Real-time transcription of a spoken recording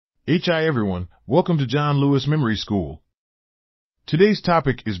Hi everyone, welcome to John Lewis Memory School. Today's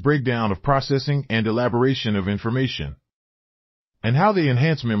topic is breakdown of processing and elaboration of information, and how they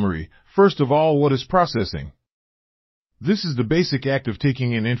enhance memory. First of all, what is processing? This is the basic act of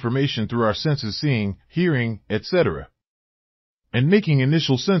taking in information through our senses, seeing, hearing, etc., and making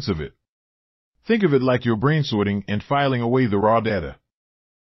initial sense of it. Think of it like your brain sorting and filing away the raw data.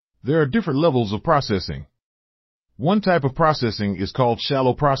 There are different levels of processing. One type of processing is called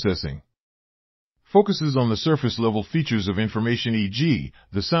shallow processing. Focuses on the surface level features of information, e.g.,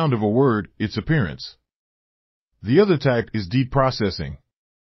 the sound of a word, its appearance. The other type is deep processing.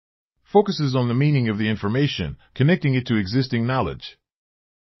 Focuses on the meaning of the information, connecting it to existing knowledge,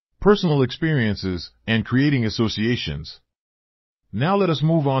 personal experiences, and creating associations. Now let us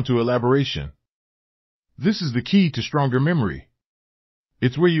move on to elaboration. This is the key to stronger memory.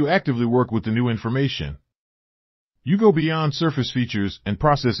 It's where you actively work with the new information. You go beyond surface features and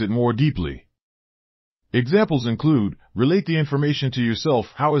process it more deeply. Examples include, relate the information to yourself.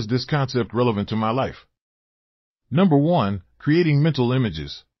 How is this concept relevant to my life? Number 1, creating mental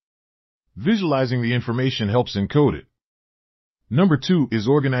images. Visualizing the information helps encode it. Number 2 is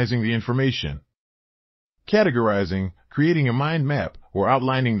organizing the information. Categorizing, creating a mind map, or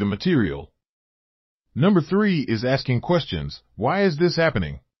outlining the material. Number 3 is asking questions. Why is this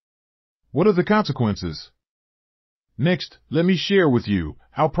happening? What are the consequences? Next, let me share with you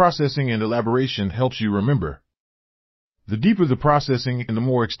how processing and elaboration helps you remember. The deeper the processing and the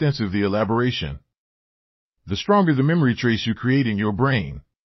more extensive the elaboration, the stronger the memory trace you create in your brain.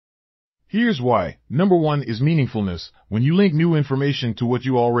 Here's why. Number 1 is meaningfulness. When you link new information to what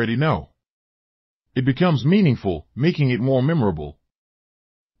you already know, it becomes meaningful, making it more memorable.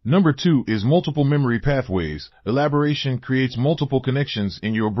 Number 2 is multiple memory pathways. Elaboration creates multiple connections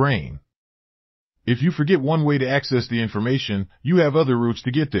in your brain. If you forget one way to access the information, you have other routes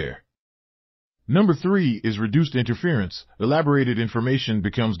to get there. Number 3 is reduced interference. Elaborated information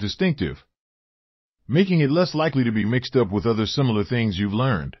becomes distinctive, making it less likely to be mixed up with other similar things you've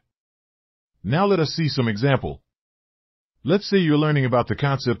learned. Now let us see some example. Let's say you're learning about the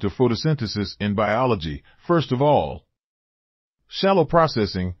concept of photosynthesis in biology. First of all, shallow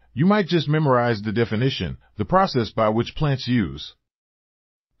processing, you might just memorize the definition, the process by which plants use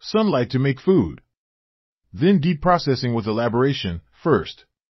sunlight to make food. Then deep processing with elaboration. First,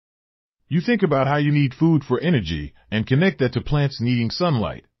 you think about how you need food for energy and connect that to plants needing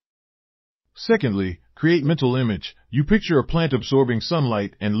sunlight. Secondly, create mental image. You picture a plant absorbing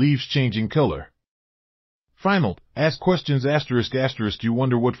sunlight and leaves changing color. Final, ask questions ***. You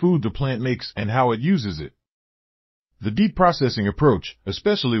wonder what food the plant makes and how it uses it. The deep processing approach,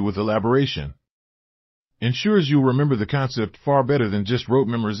 especially with elaboration, ensures you'll remember the concept far better than just rote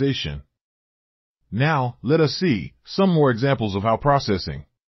memorization. Now, let us see some more examples of how processing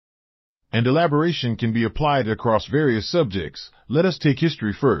and elaboration can be applied across various subjects. Let us take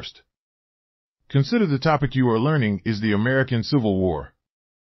history first. Consider the topic you are learning is the American Civil War.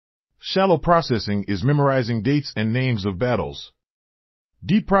 Shallow processing is memorizing dates and names of battles.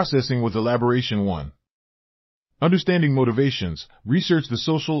 Deep processing with elaboration. 1. Understanding motivations. Research the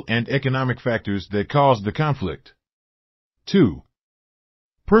social and economic factors that caused the conflict. 2.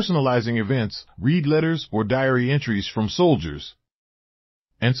 Personalizing events. Read letters or diary entries from soldiers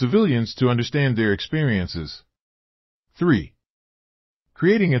and civilians to understand their experiences. 3.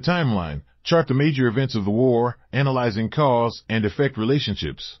 Creating a timeline. Chart the major events of the war, analyzing cause and effect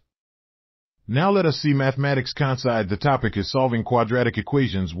relationships. Now let us see mathematics. Consider the topic is solving quadratic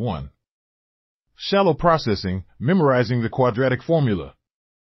equations. 1. Shallow processing, memorizing the quadratic formula.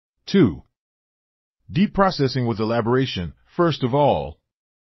 2. Deep processing with elaboration. First of all,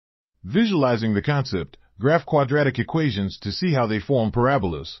 visualizing the concept, graph quadratic equations to see how they form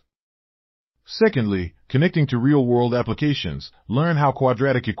parabolas. Secondly, connecting to real-world applications, learn how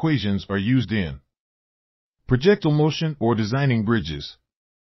quadratic equations are used in projectile motion or designing bridges.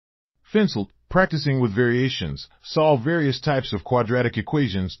 Finally, practicing with variations, solve various types of quadratic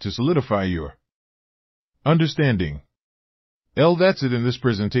equations to solidify your understanding. That's it in this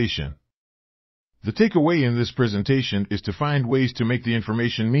presentation. The takeaway in this presentation is to find ways to make the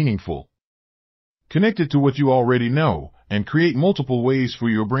information meaningful, connect it to what you already know, and create multiple ways for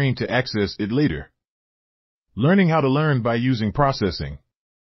your brain to access it later. Learning how to learn by using processing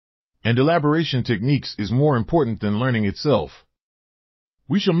and elaboration techniques is more important than learning itself.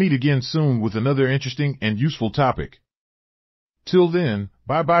 We shall meet again soon with another interesting and useful topic. Till then,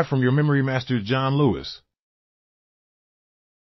 bye-bye from your memory master John Lewis.